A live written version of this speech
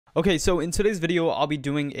Okay, so in today's video, I'll be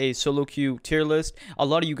doing a solo queue tier list. A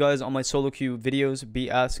lot of you guys on my solo queue videos be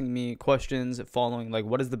asking me questions following like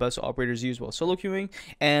what is the best operators use while solo queuing,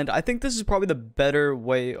 and I think this is probably the better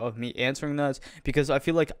way of me answering that because I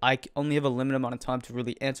feel like I only have a limited amount of time to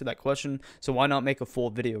really answer that question, so why not make a full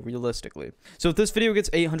video realistically? So if this video gets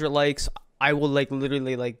 800 likes, I will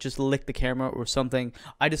literally just lick the camera or something.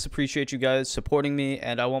 I just appreciate you guys supporting me,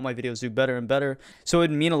 and I want my videos to do better and better. So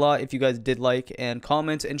it'd mean a lot if you guys did like and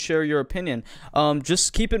comment and share your opinion.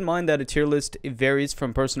 Just keep in mind that a tier list varies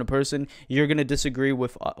from person to person. You're gonna disagree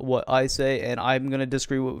with what I say, and I'm gonna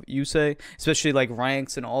disagree with what you say, especially like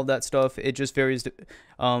ranks and all that stuff. It just varies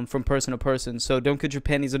from person to person. So don't get your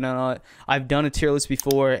panties in a knot. I've done a tier list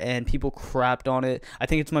before, and people crapped on it. I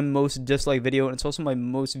think it's my most disliked video, and it's also my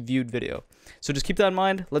most viewed video. So just keep that in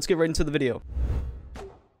mind. Let's get right into the video.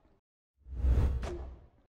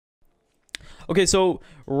 Okay, so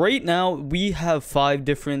right now we have 5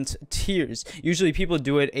 different tiers. Usually people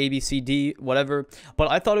do it A, B, C, D, whatever. But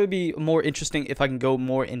I thought it would be more interesting if I can go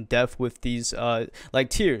more in depth with these like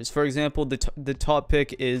tiers. For example, the top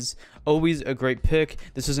pick is always a great pick.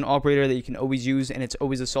 This is an operator that you can always use, and it's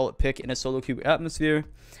always a solid pick in a solo queue atmosphere.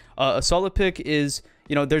 A solid pick is,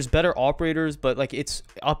 you know, there's better operators, but like it's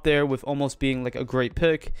up there with almost being like a great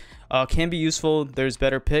pick. Can be useful. There's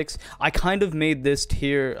better picks. I kind of made this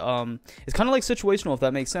tier. It's kind of like situational, if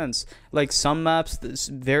that makes sense. Like some maps,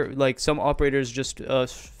 some operators just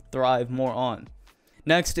thrive more on.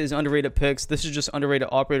 Next is underrated picks. This is just underrated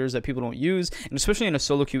operators that people don't use, and especially in a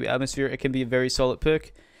solo queue atmosphere, it can be a very solid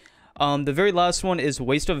pick. The very last one is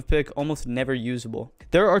waste of a pick, almost never usable.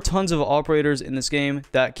 There are tons of operators in this game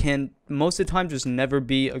that can most of the time just never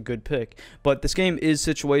be a good pick, but this game is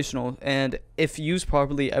situational, and if used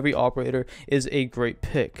properly, every operator is a great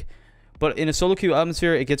pick. But in a solo queue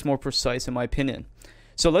atmosphere, it gets more precise in my opinion.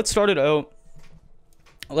 So let's start it out.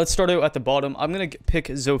 Let's start out at the bottom. I'm going to pick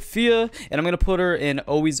Zofia, and I'm going to put her in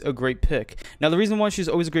always a great pick. Now, the reason why she's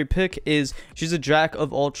always a great pick is she's a jack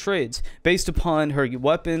of all trades. Based upon her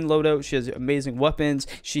weapon loadout, she has amazing weapons.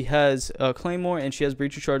 She has Claymore, and she has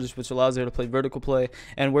Breacher Charges, which allows her to play vertical play.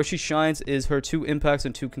 And where she shines is her 2 impacts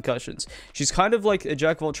and 2 concussions. She's kind of like a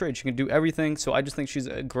jack of all trades. She can do everything, so I just think she's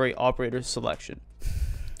a great operator selection.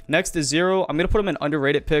 Next is Zero. I'm going to put him in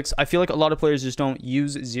underrated picks. I feel like a lot of players just don't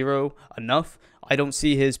use Zero enough. I don't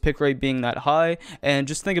see his pick rate being that high. And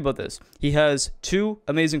just think about this. He has 2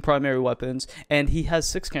 amazing primary weapons, and he has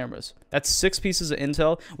 6 cameras. That's 6 pieces of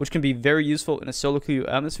intel, which can be very useful in a solo queue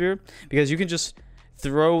atmosphere, because you can just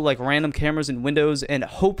throw like random cameras in windows, and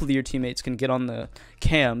hopefully your teammates can get on the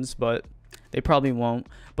cams, but they probably won't.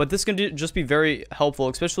 But this can just be very helpful,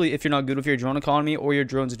 especially if you're not good with your drone economy or your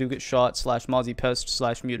drones do get shot / Mozzie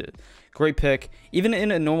Pest / muted. Great pick. Even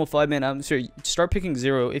in a normal 5-man atmosphere, start picking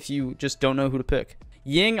Zero if you just don't know who to pick.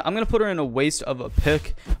 Ying, I'm going to put her in a waste of a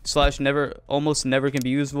pick / almost never can be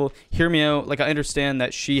usable. Hear me out. Like, I understand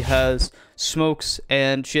that she has smokes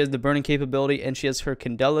and she has the burning capability and she has her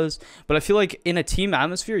Candelas, but I feel like in a team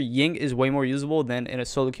atmosphere, Ying is way more usable than in a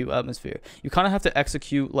solo queue atmosphere. You kind of have to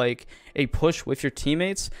execute like a push with your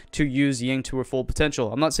teammates to use Ying to her full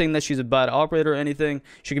potential. I'm not saying that she's a bad operator or anything.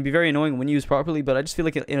 She can be very annoying when used properly, but I just feel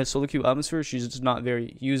like in a solo queue atmosphere, she's just not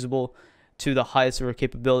very usable to the highest of her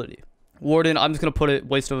capability. Warden, I'm just going to put it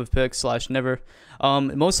waste of a pick / never.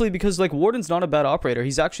 Mostly because like Warden's not a bad operator.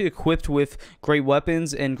 He's actually equipped with great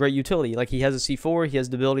weapons and great utility. Like he has a C4, he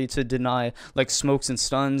has the ability to deny like smokes and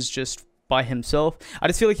stuns just by himself. I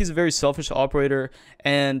just feel like he's a very selfish operator,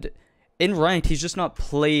 and in ranked, he's just not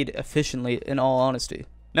played efficiently in all honesty.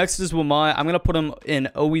 Next is Wamai. I'm going to put him in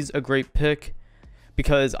always a great pick,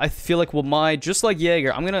 because I feel like Wamai, just like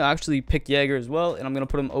Jaeger, I'm going to actually pick Jaeger as well, and I'm going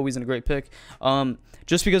to put him always in a great pick.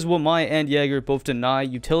 Just because Wamai and Jaeger both deny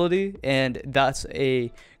utility, and that's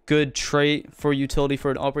a good trait for utility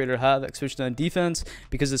for an operator to have, especially on defense,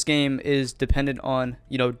 because this game is dependent on,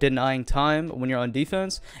 you know, denying time when you're on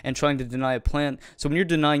defense and trying to deny a plant. So when you're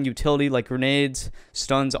denying utility like grenades,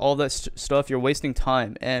 stuns, all that stuff, you're wasting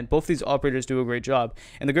time, and both these operators do a great job.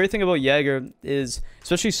 And the great thing about Jaeger is,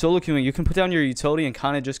 especially solo queuing, you can put down your utility and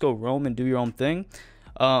kind of just go roam and do your own thing,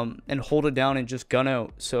 and hold it down and just gun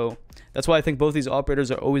out. So that's why I think both these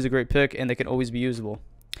operators are always a great pick, and they can always be usable.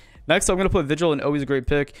 Next, I'm going to put Vigil in always a great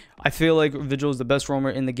pick. I feel like Vigil is the best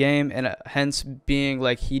roamer in the game, and hence being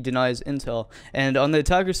like he denies intel. And on the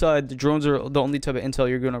attacker side, the drones are the only type of intel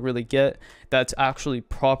you're going to really get that's actually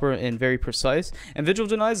proper and very precise. And Vigil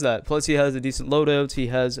denies that. Plus, he has a decent loadout. He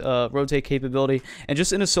has rotate capability. And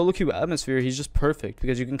just in a solo queue atmosphere, he's just perfect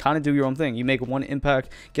because you can kind of do your own thing. You make one impact,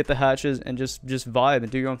 get the hatches, and just vibe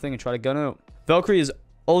and do your own thing and try to gun out. Valkyrie is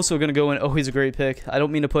Also going to go in always a great pick. I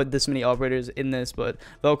don't mean to put this many operators in this, but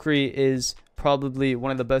Valkyrie is probably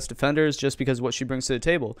one of the best defenders just because of what she brings to the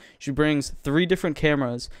table. She brings 3 different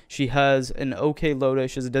cameras. She has an OK Loda.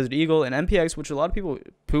 She has a Desert Eagle, an MPX, which a lot of people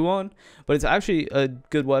poo on, but it's actually a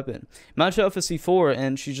good weapon. Match up with C4,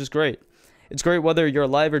 and she's just great. It's great whether you're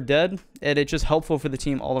alive or dead, and it's just helpful for the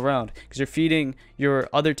team all around because you're feeding your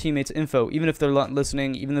other teammates info. Even if they're not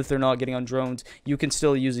listening, even if they're not getting on drones, you can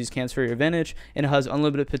still use these cams for your advantage, and it has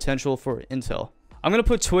unlimited potential for intel. I'm going to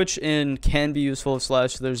put Twitch in can be useful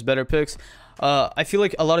 / there's better picks. I feel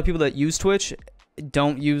like a lot of people that use Twitch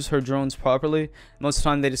don't use her drones properly. Most of the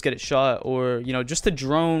time they just get it shot, or just the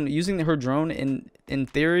drone, using her drone in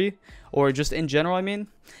theory or just in general, I mean,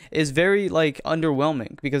 is very like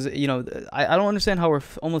underwhelming because I don't understand how we're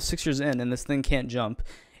almost 6 years in and this thing can't jump.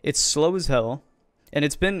 It's slow as hell, and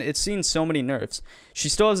it's seen so many nerfs. She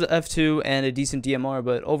still has the F2 and a decent DMR,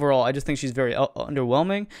 but overall I just think she's very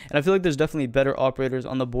underwhelming, and I feel like there's definitely better operators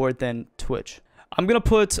on the board than Twitch. I'm gonna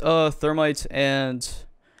put Thermite and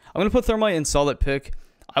solid pick.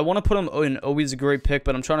 I want to put him in always a great pick,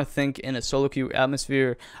 but I'm trying to think in a solo queue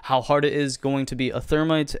atmosphere how hard it is going to be a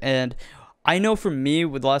Thermite. And I know for me,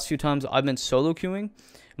 with the last few times I've been solo queuing,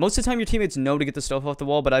 most of the time your teammates know to get the stuff off the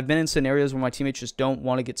wall, but I've been in scenarios where my teammates just don't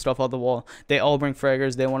want to get stuff off the wall. They all bring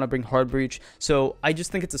fraggers, they want to bring hard breach. So I just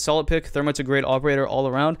think it's a solid pick. Thermite's a great operator all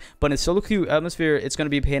around, but in a solo queue atmosphere, it's going to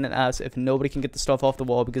be a pain in the ass if nobody can get the stuff off the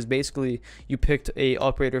wall, because basically you picked a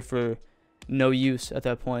operator for no use at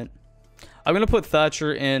that point. I'm gonna put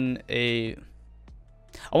Thatcher in a.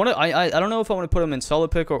 I don't know if I want to put him in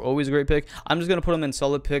solid pick or always a great pick. I'm just gonna put him in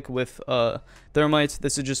solid pick with Thermite.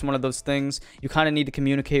 This is just one of those things you kind of need to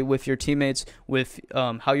communicate with your teammates with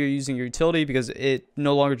how you're using your utility, because it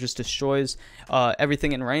no longer just destroys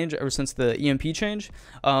everything in range ever since the EMP change.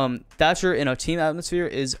 Thatcher in a team atmosphere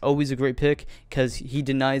is always a great pick because he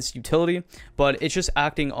denies utility, but it's just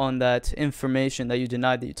acting on that information that you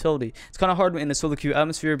denied the utility. It's kind of hard in a solo queue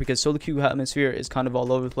atmosphere because solo queue atmosphere is kind of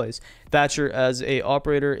all over the place. Thatcher as a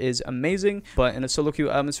operator is amazing, but in a solo queue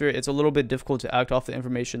atmosphere, it's a little bit difficult to act off the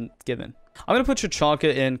information given. I'm going to put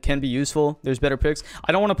Chachanka in can be useful. There's better picks.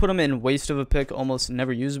 I don't want to put him in waste of a pick, almost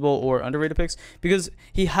never usable, or underrated picks, because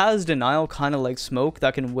he has denial kind of like smoke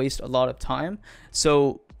that can waste a lot of time.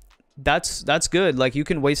 So that's good. Like, you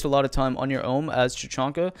can waste a lot of time on your own as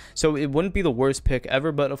Chachanka, so it wouldn't be the worst pick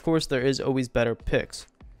ever, but of course there is always better picks.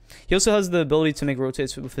 He also has the ability to make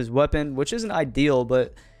rotates with his weapon, which isn't ideal,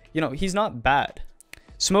 but he's not bad.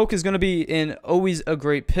 Smoke is going to be in always a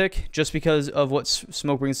great pick just because of what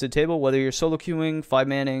Smoke brings to the table, whether you're solo queuing,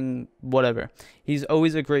 5-manning, whatever. He's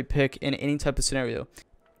always a great pick in any type of scenario.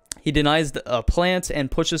 He denies the plant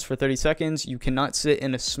and pushes for 30 seconds. You cannot sit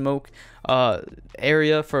in a smoke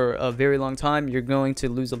area for a very long time. You're going to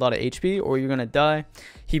lose a lot of HP or you're going to die.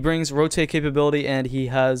 He brings rotate capability, and he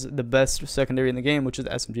has the best secondary in the game, which is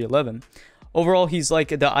SMG-11. Overall, he's like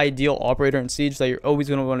the ideal operator in Siege that you're always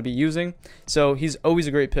going to want to be using. So he's always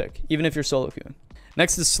a great pick, even if you're solo queuing.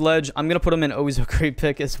 Next is Sledge. I'm going to put him in always a great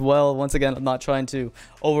pick as well. Once again, I'm not trying to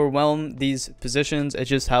overwhelm these positions. It's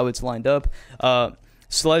just how it's lined up.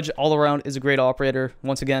 Sledge all around is a great operator,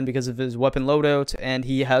 once again, because of his weapon loadout, and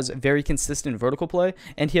he has very consistent vertical play,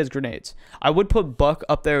 and he has grenades. I would put Buck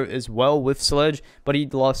up there as well with Sledge, but he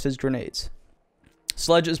lost his grenades.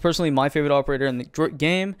 Sledge is personally my favorite operator in the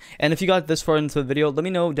game, and if you got this far into the video, let me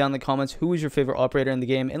know down in the comments who is your favorite operator in the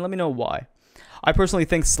game, and let me know why. I personally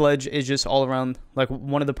think Sledge is just all around like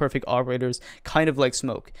one of the perfect operators, kind of like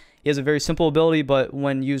Smoke. He has a very simple ability, but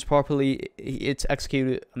when used properly, it's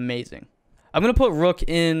executed amazing. I'm going to put Rook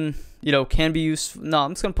in, can be used. No,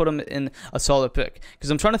 I'm just going to put him in a solid pick because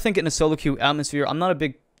I'm trying to think in a solo queue atmosphere. I'm not a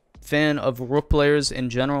big fan of Rook players in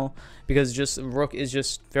general because just Rook is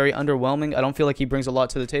just very underwhelming. I don't feel like he brings a lot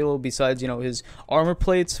to the table besides, his armor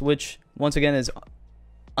plates, which once again is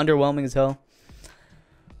underwhelming as hell.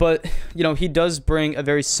 But, he does bring a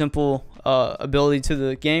very simple ability to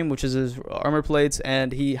the game, which is his armor plates,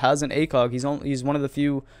 and he has an ACOG. He's one of the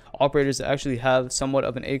few operators that actually have somewhat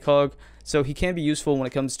of an ACOG, so he can be useful when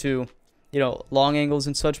it comes to, long angles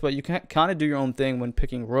and such, but you can kind of do your own thing when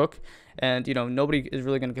picking Rook, and, nobody is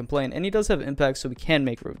really going to complain. And he does have impact, so he can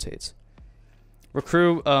make rotates.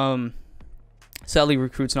 Recruit, sadly,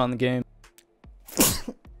 Recruit's not in the game.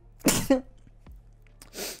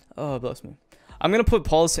 Oh, bless me. I'm going to put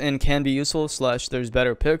Pulse in can be useful / there's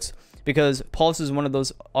better picks because Pulse is one of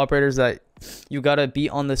those operators that you got to be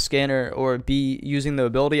on the scanner or be using the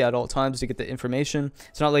ability at all times to get the information.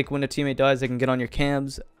 It's not like when a teammate dies, they can get on your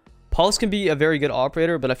cams. Paulus can be a very good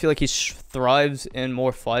operator, but I feel like he thrives in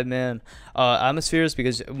more 5-man atmospheres,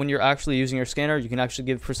 because when you're actually using your scanner, you can actually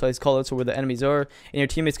give precise callouts to where the enemies are, and your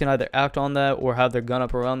teammates can either act on that or have their gun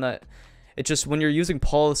up around that. It's just when you're using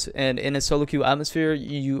Paulus and in a solo queue atmosphere,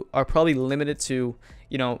 you are probably limited to,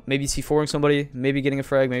 you know, maybe C4ing somebody, maybe getting a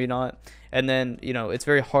frag, maybe not. And then, you know, it's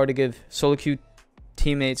very hard to give solo queue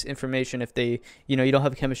teammates information if they, you know, you don't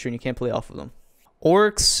have chemistry and you can't play off of them.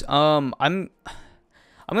 Oryx, I'm going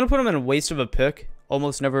to put him in a waste of a pick,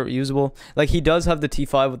 almost never usable. Like, he does have the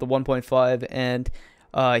T5 with the 1.5, and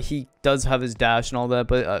he does have his dash and all that,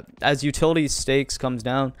 but as utility stakes comes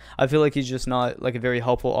down, I feel like he's just not like a very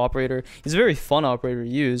helpful operator. He's a very fun operator to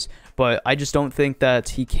use, but I just don't think that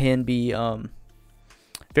he can be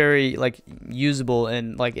very like usable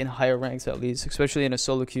and like in higher ranks, at least, especially in a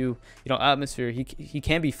solo queue, you know, atmosphere. He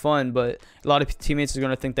can be fun, but a lot of teammates are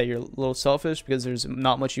going to think that you're a little selfish because there's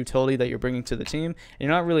not much utility that you're bringing to the team, and you're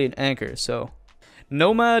not really an anchor. So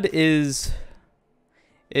Nomad is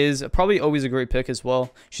probably always a great pick as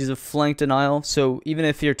well. She's a flank denial, so even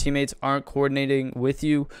if your teammates aren't coordinating with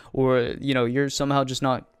you, or you know, you're somehow just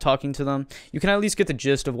not talking to them, you can at least get the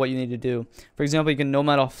gist of what you need to do. For example, you can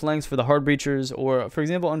nomad off flanks for the hard breachers, or for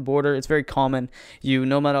example on border, it's very common you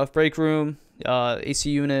nomad off break room, AC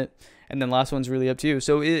unit, and then last one's really up to you.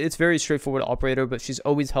 So it's very straightforward operator, but she's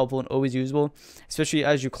always helpful and always usable, especially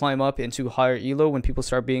as you climb up into higher elo when people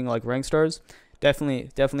start being like rank stars.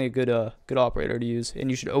 Definitely a good operator to use, and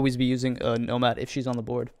you should always be using a Nomad if she's on the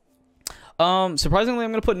board. Surprisingly, I'm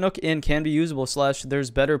gonna put Nook in can be usable / there's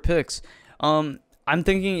better picks. I'm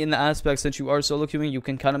thinking in the aspect, since you are solo queuing, you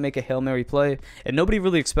can kind of make a Hail Mary play, and nobody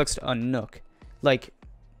really expects a Nook. Like,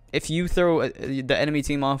 if you throw the enemy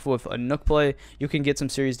team off with a Nook play, you can get some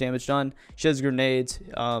serious damage done. She has grenades.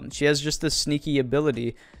 She has just this sneaky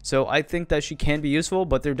ability, so I think that she can be useful,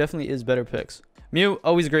 but there definitely is better picks. Mew,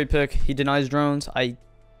 always a great pick. He denies drones. I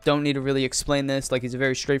don't need to really explain this. Like, he's a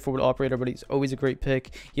very straightforward operator, but he's always a great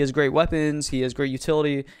pick. He has great weapons. He has great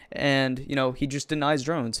utility, and, you know, he just denies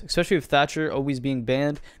drones. Especially with Thatcher always being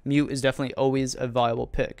banned, Mew is definitely always a viable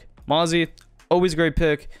pick. Mozzie, always a great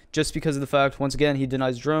pick, just because of the fact, once again, he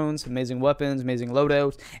denies drones, amazing weapons, amazing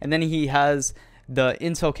loadout, and then he has the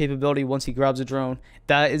intel capability once he grabs a drone.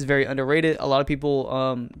 That is very underrated. A lot of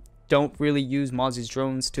people don't really use Mozzie's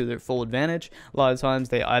drones to their full advantage. A lot of times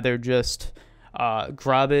they either just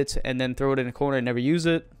grab it and then throw it in a corner and never use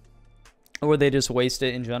it, or they just waste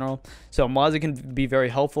it in general. So Mozzie can be very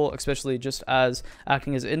helpful, especially just as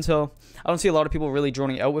acting as intel. I don't see a lot of people really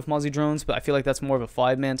droning out with Mozzie drones, but I feel like that's more of a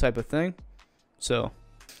 5-man type of thing. So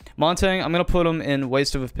Montang, I'm going to put him in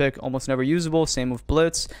waste of a pick, almost never usable. Same with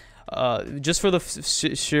Blitz. Just for the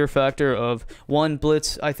sheer factor of, one,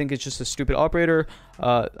 Blitz, I think it's just a stupid operator.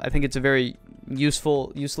 I think it's a very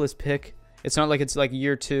useless pick. It's not like it's like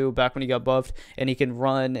year 2 back when he got buffed and he can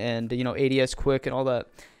run and, you know, ADS quick and all that.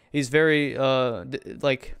 He's very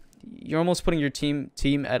like, you're almost putting your team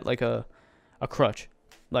at like a crutch.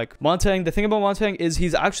 Like Montang, the thing about Montang is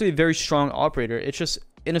he's actually a very strong operator. It's just,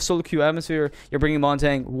 in a solo queue atmosphere, you're bringing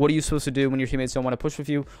Montang. What are you supposed to do when your teammates don't want to push with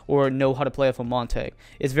you or know how to play off a Montang?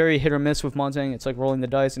 It's very hit or miss with Montang. It's like rolling the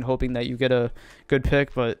dice and hoping that you get a good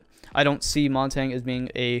pick, but I don't see Montang as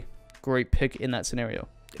being a great pick in that scenario.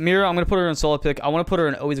 Mira, I'm going to put her in solid pick. I want to put her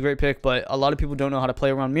in always a great pick, but a lot of people don't know how to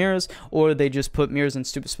play around mirrors, or they just put mirrors in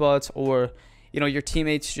stupid spots, or, you know, your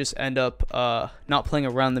teammates just end up not playing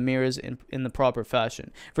around the mirrors in the proper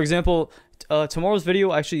fashion. For example, tomorrow's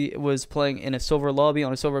video actually was playing in a silver lobby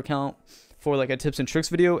on a silver account for like a tips and tricks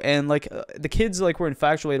video, and like the kids like were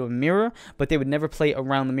infatuated with mirror, but they would never play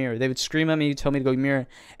around the mirror. They would scream at me, tell me to go mirror,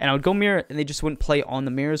 and I would go mirror, and they just wouldn't play on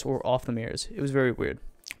the mirrors or off the mirrors. It was very weird.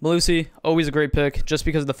 Melusi, always a great pick, just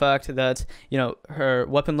because of the fact that, you know, her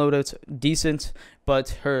weapon loadout's decent,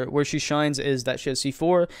 but where she shines is that she has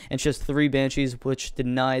C4 and she has 3 banshees, which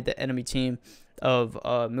denied the enemy team of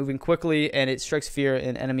moving quickly, and it strikes fear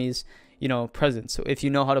in enemies, you know, presence. So if you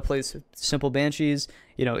know how to play simple banshees,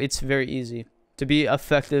 you know, it's very easy to be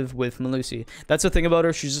effective with Melusi. That's the thing about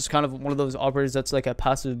her. She's just kind of one of those operators that's like a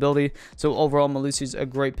passive ability. So overall, Melusi's a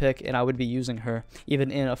great pick, and I would be using her even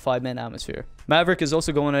in a 5-man atmosphere. Maverick is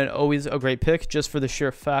also going in always a great pick, just for the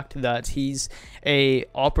sheer fact that he's a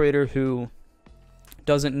operator who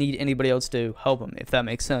doesn't need anybody else to help him, if that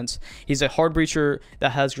makes sense. He's a hard breacher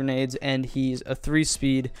that has grenades, and he's a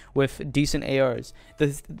 3-speed with decent ARs.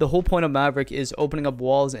 The whole point of Maverick is opening up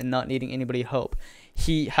walls and not needing anybody to help.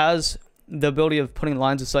 He has the ability of putting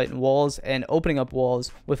lines of sight in walls and opening up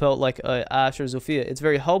walls without like a Ash or Zofia. It's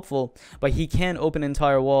very helpful, but he can open an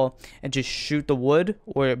entire wall and just shoot the wood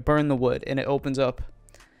or burn the wood, and it opens up.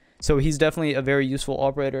 So he's definitely a very useful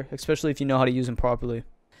operator, especially if you know how to use him properly.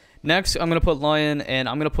 Next, I'm going to put Lion, and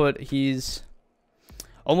I'm going to put he's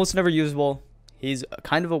almost never usable. He's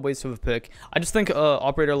kind of a waste of a pick. I just think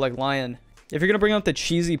operator like Lion, if you're going to bring out the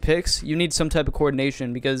cheesy picks, you need some type of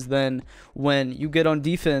coordination, because then when you get on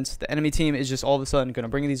defense, the enemy team is just all of a sudden going to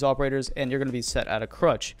bring in these operators, and you're going to be set at a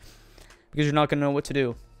crutch because you're not going to know what to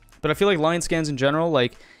do. But I feel like Lion scans in general,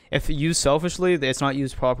 like if used selfishly, it's not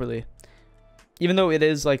used properly. Even though it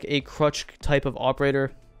is like a crutch type of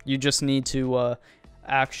operator, you just need to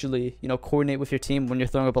actually, coordinate with your team when you're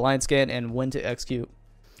throwing up a Lion scan and when to execute.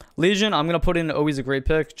 Legion, I'm going to put in always a great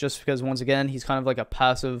pick, just because, once again, he's kind of like a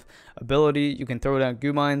passive ability. You can throw down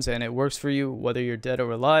goo mines, and it works for you, whether you're dead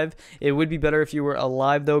or alive. It would be better if you were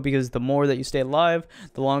alive, though, because the more that you stay alive,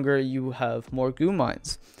 the longer you have more goo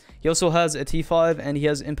mines. He also has a T5, and he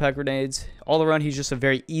has impact grenades. All around, he's just a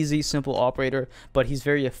very easy, simple operator, but he's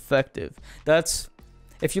very effective.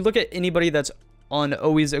 If you look at anybody that's on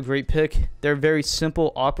always a great pick, they're very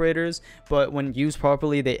simple operators, but when used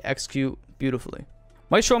properly, they execute beautifully.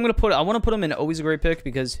 Maestro, I want to put him in always a great pick,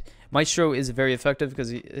 because Maestro is very effective because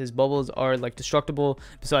his bubbles are like destructible,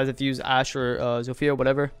 besides if you use Ashe or Zofia,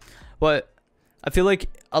 whatever. But I feel like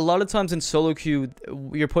a lot of times in solo queue,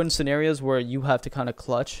 you're put in scenarios where you have to kind of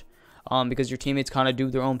clutch, because your teammates kind of do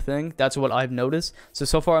their own thing. That's what I've noticed.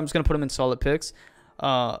 So far, I'm just going to put him in solid picks,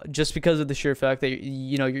 just because of the sheer fact that,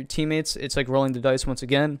 your teammates, it's like rolling the dice once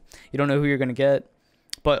again. You don't know who you're going to get.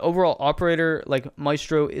 But overall, operator like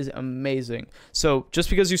Maestro is amazing. So just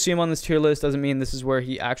because you see him on this tier list doesn't mean this is where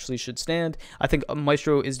he actually should stand. I think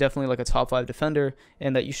Maestro is definitely like a top 5 defender,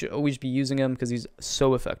 and that you should always be using him because he's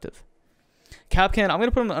so effective. Capcan, I'm going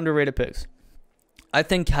to put him in underrated picks. I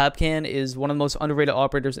think Capcan is one of the most underrated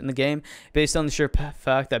operators in the game, based on the sheer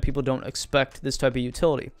fact that people don't expect this type of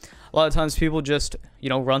utility. A lot of times people just,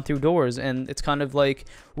 run through doors, and it's kind of like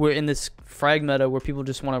we're in this frag meta where people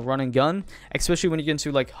just want to run and gun, especially when you get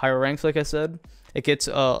into like higher ranks. Like I said, it gets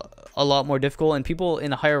a lot more difficult, and people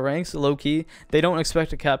in the higher ranks, low-key, they don't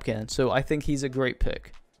expect a Capcan, so I think he's a great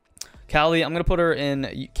pick. Callie, I'm going to put her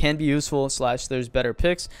in can be useful / there's better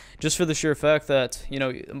picks, just for the sheer fact that,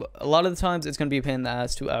 a lot of the times it's going to be a pain in the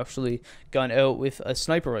ass to actually gun out with a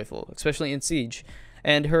sniper rifle, especially in Siege.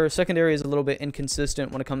 And her secondary is a little bit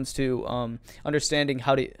inconsistent when it comes to understanding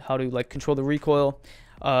how to like control the recoil.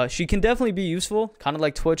 She can definitely be useful, kind of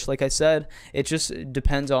like Twitch, like I said. It just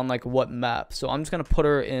depends on like what map. So I'm just going to put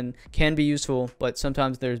her in can be useful, but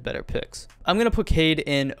sometimes there's better picks. I'm going to put Cade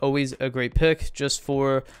in always a great pick, just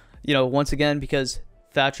for, once again, because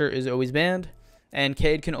Thatcher is always banned, and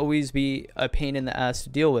Cade can always be a pain in the ass to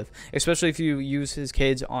deal with, especially if you use his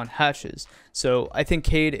Cades on hatches. So I think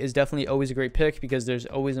Cade is definitely always a great pick, because there's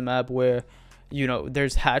always a map where,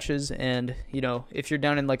 there's hatches, and, if you're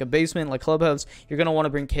down in like a basement, like Clubhouse, you're going to want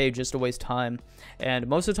to bring Cade just to waste time. And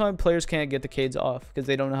most of the time, players can't get the Cades off because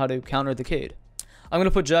they don't know how to counter the Cade. I'm going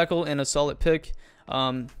to put Jackal in a solid pick.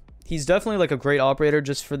 He's definitely like a great operator,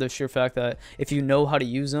 just for the sheer fact that if you know how to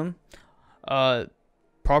use him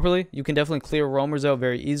properly, you can definitely clear roamers out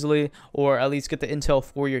very easily, or at least get the intel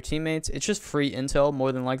for your teammates. It's just free intel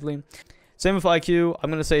more than likely. Same with IQ. I'm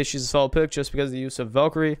going to say she's a solid pick just because of the use of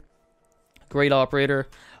Valkyrie. Great operator.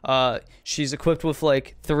 She's equipped with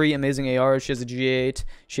like 3 amazing ARs. She has a G8,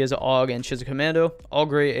 she has an AUG, and she has a Commando. All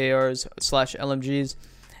great ARs / LMGs.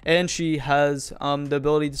 And she has the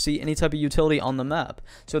ability to see any type of utility on the map.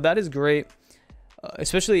 So that is great,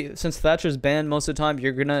 especially since Thatcher's banned most of the time.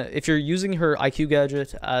 If you're using her IQ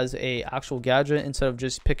gadget as a actual gadget instead of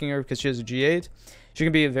just picking her because she has a G8, she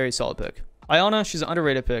can be a very solid pick. Iana, she's an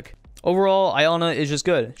underrated pick. Overall, Iana is just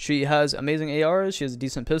good. She has amazing ARs, she has a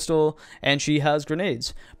decent pistol, and she has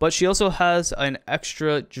grenades. But she also has an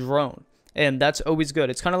extra drone, and that's always good.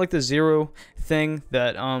 It's kind of like the Zero thing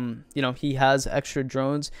that, he has extra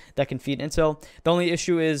drones that can feed intel. The only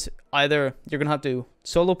issue is either you're going to have to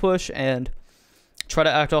solo push and try to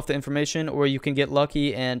act off the information, or you can get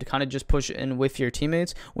lucky and kind of just push in with your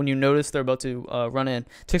teammates when you notice they're about to run in.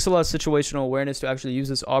 It takes a lot of situational awareness to actually use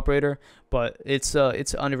this operator, but it's an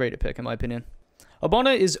underrated pick in my opinion.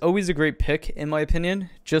 Abana is always a great pick in my opinion,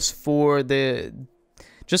 just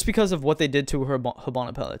because of what they did to her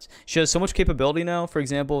Habana pellets. She has so much capability now. For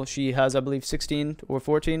example, she has, I believe, 16 or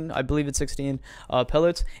 14, I believe it's 16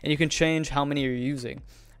 pellets, and you can change how many you're using.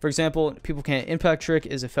 For example, people can't impact trick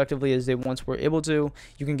as effectively as they once were able to.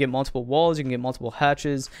 You can get multiple walls, you can get multiple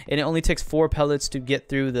hatches, and it only takes 4 pellets to get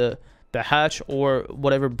through the hatch or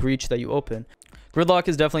whatever breach that you open. Gridlock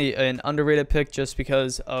is definitely an underrated pick just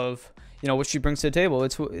because of what she brings to the table.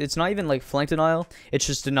 It's not even like flank denial, it's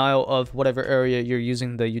just denial of whatever area you're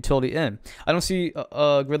using the utility in. I don't see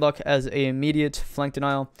Gridlock as a immediate flank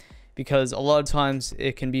denial, because a lot of times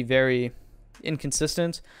it can be very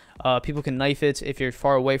inconsistent. People can knife it if you're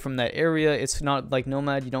far away from that area. It's not like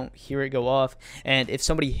Nomad, you don't hear it go off. And if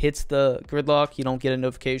somebody hits the gridlock, you don't get a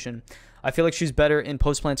notification. I feel like she's better in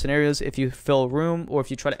post-plant scenarios. If you fill a room or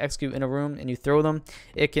if you try to execute in a room and you throw them,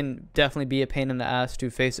 it can definitely be a pain in the ass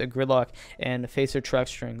to face a gridlock and face their track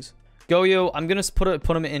strings. Goyo, I'm going to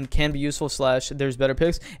put him in can be useful / there's better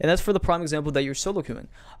picks, and that's for the prime example that you're solo queuing.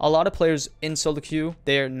 A lot of players in solo queue,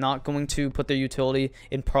 they're not going to put their utility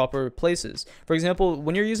in proper places. For example,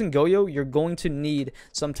 when you're using Goyo, you're going to need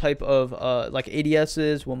some type of like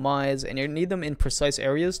ADSs, Wamais, and you need them in precise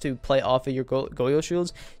areas to play off of your Goyo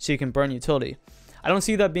shields so you can burn utility. I don't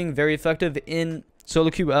see that being very effective in solo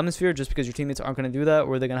queue atmosphere just because your teammates aren't going to do that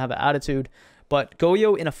or they're going to have an attitude. But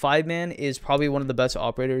Goyo in a 5-man is probably one of the best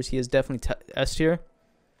operators. He is definitely S tier.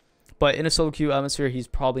 But in a solo queue atmosphere, he's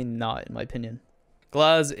probably not, in my opinion.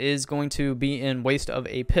 Glaz is going to be in waste of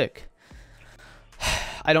a pick.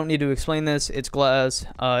 I don't need to explain this. It's Glaz.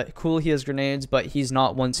 Cool, he has grenades, but he's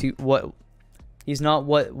not what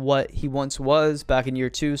he once was back in year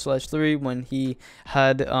 2/3 when he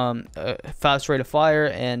had a fast rate of fire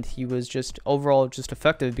and he was just overall just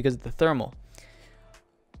effective because of the thermal.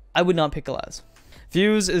 I would not pick Glaz.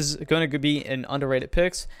 Fuse is going to be an underrated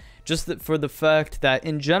picks, just for the fact that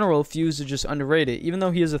in general, Fuse is just underrated. Even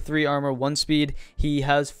though he has a 3 armor, 1 speed, he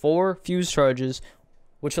has 4 Fuse charges,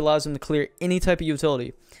 which allows him to clear any type of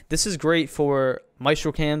utility. This is great for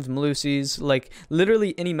Maestro Cams, Malusis, like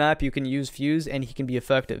literally any map you can use Fuse and he can be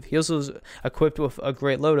effective. He also is equipped with a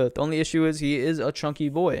great loadout. The only issue is he is a chunky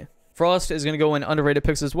boy. Frost is going to go in underrated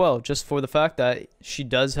picks as well, just for the fact that she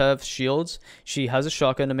does have shields. She has a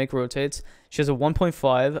shotgun to make rotates. She has a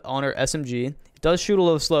 1.5 on her SMG. It does shoot a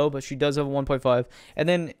little slow, but she does have a 1.5. And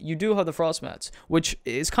then you do have the Frost Mats, which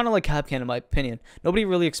is kind of like Capcan in my opinion. Nobody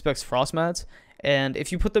really expects Frost Mats, and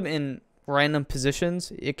if you put them in random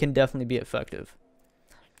positions, it can definitely be effective.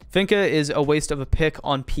 Finka is a waste of a pick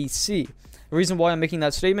on PC. The reason why I'm making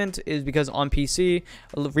that statement is because on PC,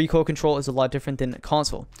 recoil control is a lot different than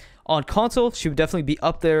console. On console, she would definitely be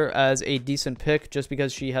up there as a decent pick just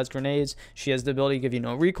because she has grenades, she has the ability to give you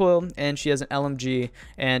no recoil, and she has an LMG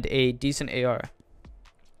and a decent AR.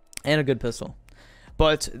 And a good pistol.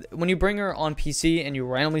 But when you bring her on PC and you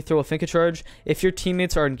randomly throw a Finka charge, if your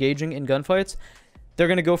teammates are engaging in gunfights, they're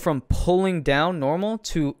going to go from pulling down normal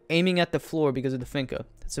to aiming at the floor because of the Finka.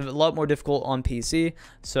 It's a lot more difficult on PC,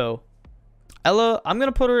 so Ella, I'm going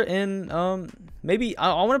to put her in, maybe,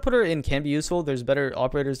 I want to put her in can be useful. There's better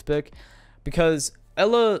operators to pick because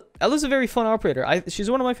Ella's a very fun operator. She's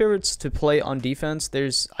one of my favorites to play on defense.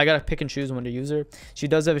 I got to pick and choose when to use her. She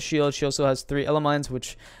does have a shield. She also has 3 Ella mines,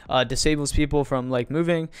 which disables people from like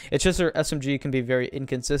moving. It's just her SMG can be very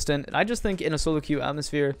inconsistent. And I just think in a solo queue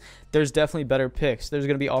atmosphere, there's definitely better picks. There's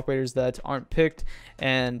going to be operators that aren't picked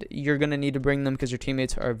and you're going to need to bring them because your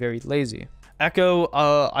teammates are very lazy. Echo,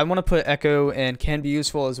 I want to put Echo and can be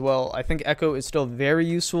useful as well. I think Echo is still very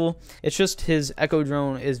useful. It's just his Echo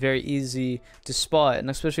drone is very easy to spot, and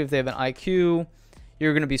especially if they have an IQ,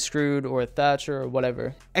 you're going to be screwed, or a Thatcher or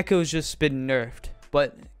whatever. Echo's just been nerfed,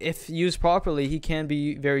 but if used properly, he can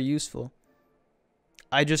be very useful.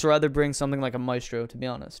 I'd just rather bring something like a Maestro, to be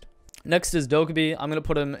honest. Next is Dokkaebi. I'm going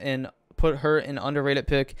to put her in underrated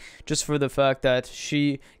pick just for the fact that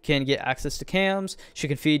she can get access to cams. She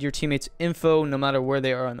can feed your teammates info no matter where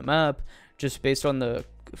they are on the map, just based on the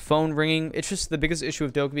phone ringing. It's just the biggest issue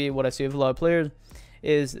with Dokkaebi, what I see with a lot of players,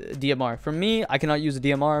 is DMR. For me, I cannot use a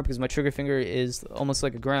DMR because my trigger finger is almost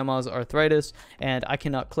like a grandma's arthritis and I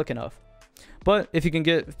cannot click enough. But if you can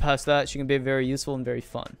get past that, she can be very useful and very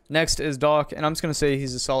fun. Next is Doc, and I'm just going to say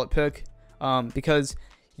he's a solid pick because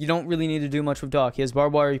you don't really need to do much with Doc. He has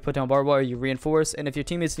barbed wire, you put down barbed wire, you reinforce, and if your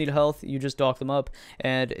teammates need health, you just dock them up,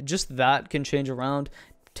 and just that can change around,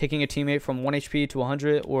 taking a teammate from 1 HP to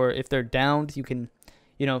 100, or if they're downed, you can,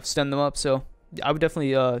 stem them up. So I would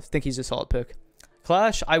definitely think he's a solid pick.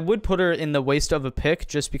 Clash, I would put her in the waste of a pick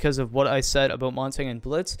just because of what I said about Monsang and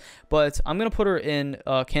Blitz, but I'm going to put her in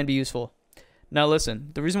can be useful. Now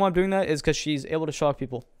listen, the reason why I'm doing that is because she's able to shock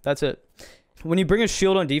people. That's it. When you bring a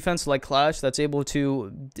shield on defense like Clash that's able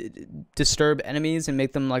to disturb enemies and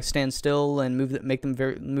make them like stand still and make them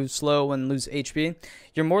move slow and lose HP,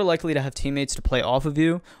 you're more likely to have teammates to play off of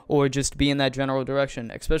you or just be in that general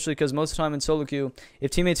direction, especially because most of the time in solo queue,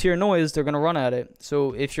 if teammates hear noise, they're going to run at it.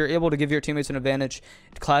 So if you're able to give your teammates an advantage,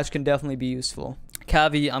 Clash can definitely be useful.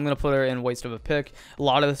 Cavi, I'm going to put her in waste of a pick a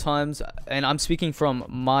lot of the times, and I'm speaking from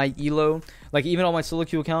my elo. Like even on my solo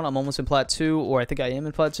queue account, I'm almost in plat 2, or I think I am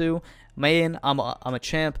in plat 2. Man, I'm a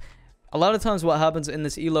champ. A lot of times what happens in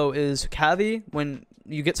this elo is Cavi, when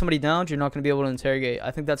you get somebody down, you're not going to be able to interrogate.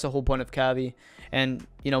 I think that's the whole point of Cavi. And,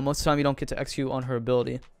 you know, most of the time you don't get to execute on her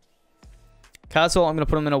ability. Castle, I'm going to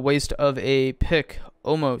put him in a waste of a pick.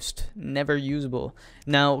 Almost never usable.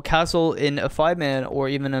 Now, Castle in a 5-man or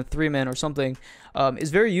even a 3-man or something is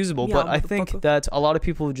very usable, but I think that a lot of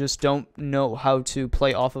people just don't know how to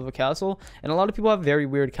play off of a Castle, and a lot of people have very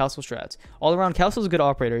weird Castle strats. All around, Castle's a good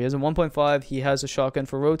operator. He has a 1.5, he has a shotgun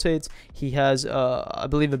for rotates, he has, I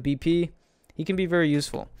believe, a BP. He can be very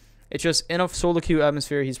useful. It's just in a solo queue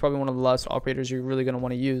atmosphere, he's probably one of the last operators you're really going to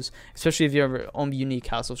want to use, especially if you have your own unique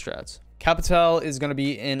Castle strats. Capital is going to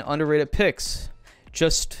be in underrated picks.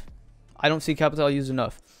 I don't see Capital used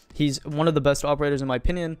enough. He's one of the best operators in my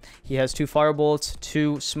opinion. He has 2 firebolts,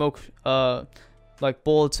 2 smoke like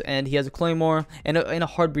bolts, and he has a claymore and a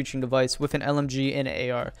hard breaching device with an LMG and an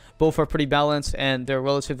AR. Both are pretty balanced, and they're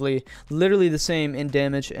relatively literally the same in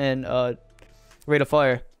damage and rate of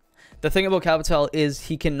fire. The thing about Capital is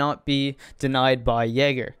he cannot be denied by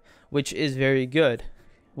Jaeger, which is very good.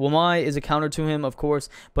 Wamai is a counter to him, of course,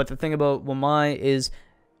 but the thing about Wamai is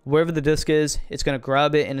wherever the disc is, it's going to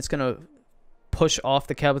grab it and it's going to push off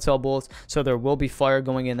the Capital bullets, so there will be fire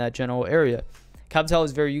going in that general area. Capital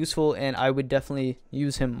is very useful, and I would definitely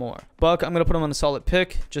use him more. Buck, I'm going to put him on a solid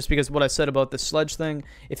pick, just because of what I said about the sledge thing.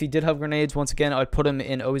 If he did have grenades, once again, I'd put him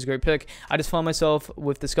in always great pick. I just found myself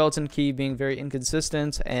with the skeleton key being very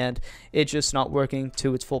inconsistent, and it just not working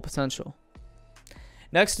to its full potential.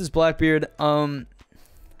 Next is Blackbeard.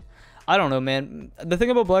 I don't know, man. The thing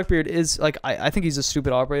about Blackbeard is, like, I think he's a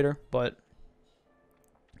stupid operator, but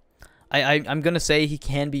I'm going to say he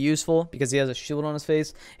can be useful because he has a shield on his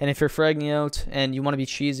face. And if you're fragging out and you want to be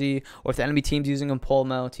cheesy, or if the enemy team's using a pole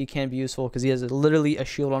mount, he can be useful because he has literally a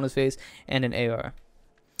shield on his face and an AR.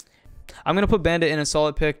 I'm going to put Bandit in a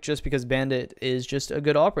solid pick just because Bandit is just a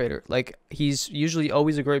good operator. Like, he's usually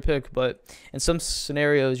always a great pick, but in some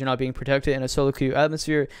scenarios, you're not being protected in a solo queue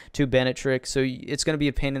atmosphere to Bandit trick. So it's going to be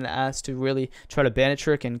a pain in the ass to really try to Bandit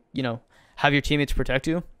trick and, you know, have your teammates protect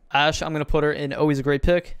you. Ash, I'm going to put her in always a great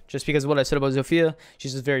pick just because of what I said about Zofia.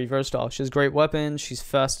 She's just very versatile. She has great weapons. She's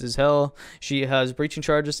fast as hell. She has breaching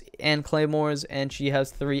charges and claymores, and she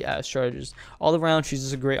has 3 ash charges. All around, she's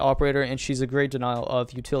just a great operator, and she's a great denial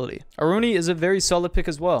of utility. Aruni is a very solid pick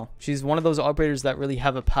as well. She's one of those operators that really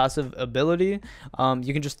have a passive ability.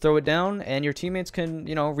 You can just throw it down, and your teammates can,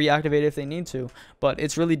 you know, reactivate it if they need to. But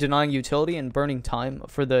it's really denying utility and burning time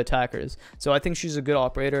for the attackers. So I think she's a good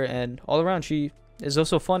operator, and all around, she is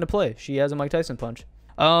also fun to play. She has a Mike Tyson punch.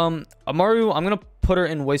 Amaru, I'm going to put her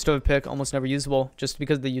in waste of a pick, almost never usable, just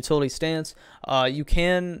because of the utility stance. You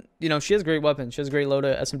can, you know, she has great weapons. She has great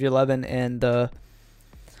loadout, SMG-11, and the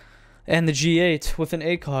G8 with an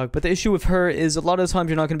ACOG. But the issue with her is a lot of the times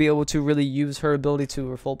you're not going to be able to really use her ability to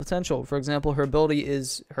her full potential. For example, her ability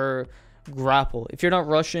is her grapple. If you're not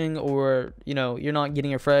rushing, or, you know, you're not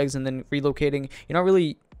getting your frags and then relocating, you're not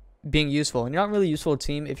really being useful, and you're not really useful to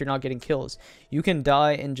team if you're not getting kills. You can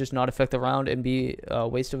die and just not affect the round and be a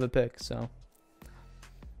waste of a pick. So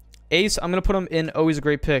Ace, I'm going to put him in always a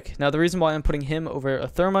great pick. Now, the reason why I'm putting him over a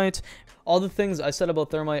Thermite, all the things I said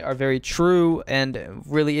about Thermite are very true, and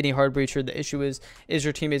really any hard breacher, the issue is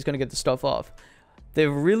your teammate's going to get the stuff off.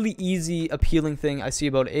 The really easy, appealing thing I see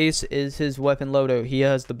about Ace is his weapon loadout. He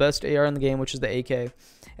has the best AR in the game, which is the AK,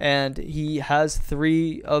 and he has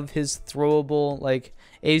 3 of his throwable, like,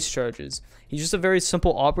 Ace charges. He's just a very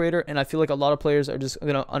simple operator, and I feel like a lot of players are just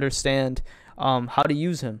going to understand how to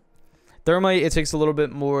use him. Thermite, it takes a little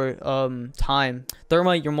bit more time.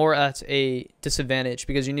 Thermite, you're more at a disadvantage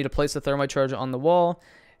because you need to place the Thermite charge on the wall,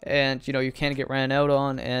 and, you know, you can't get ran out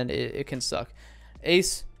on, and it can suck.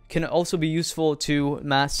 Ace can also be useful to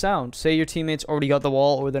mass sound. Say your teammates already got the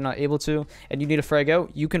wall, or they're not able to, and you need to frag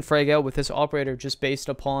out. You can frag out with this operator just based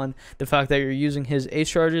upon the fact that you're using his Ace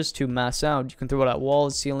charges to mass sound. You can throw it at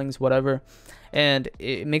walls, ceilings, whatever, and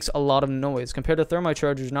it makes a lot of noise. Compared to Thermite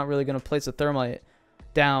chargers, you're not really going to place a Thermite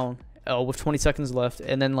down with 20 seconds left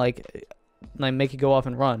and then like make it go off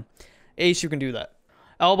and run. Ace, you can do that.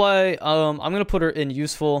 Alibi, I'm going to put her in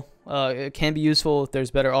useful. It can be useful if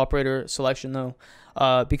there's better operator selection, though.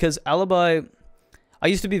 Because Alibi, I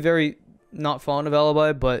used to be very not fond of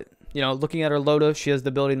Alibi, but, you know, looking at her loadout, she has the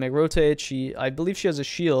ability to make rotate. I believe she has a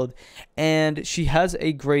shield, and she has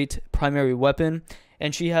a great primary weapon,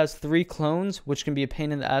 and she has 3 clones, which can be a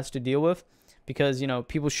pain in the ass to deal with. Because, you know,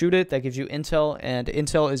 people shoot it, that gives you intel, and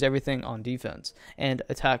intel is everything on defense and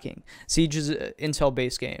attacking. Siege is an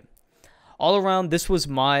intel-based game. All around, this was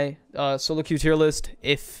my solo queue tier list.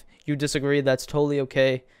 If you disagree, that's totally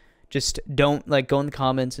okay. Just don't like go in the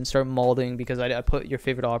comments and start molding because I put your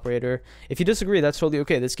favorite operator. If you disagree, that's totally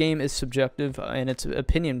okay. This game is subjective and it's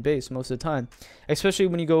opinion based most of the time, especially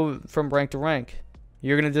when you go from rank to rank.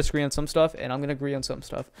 You're going to disagree on some stuff, and I'm going to agree on some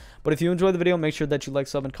stuff. But if you enjoyed the video, make sure that you like,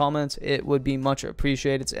 sub, and comment. It would be much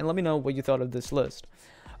appreciated. And let me know what you thought of this list.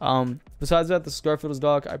 Besides that, this is Garfield's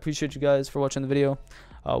Doc. I appreciate you guys for watching the video.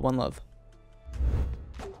 One love.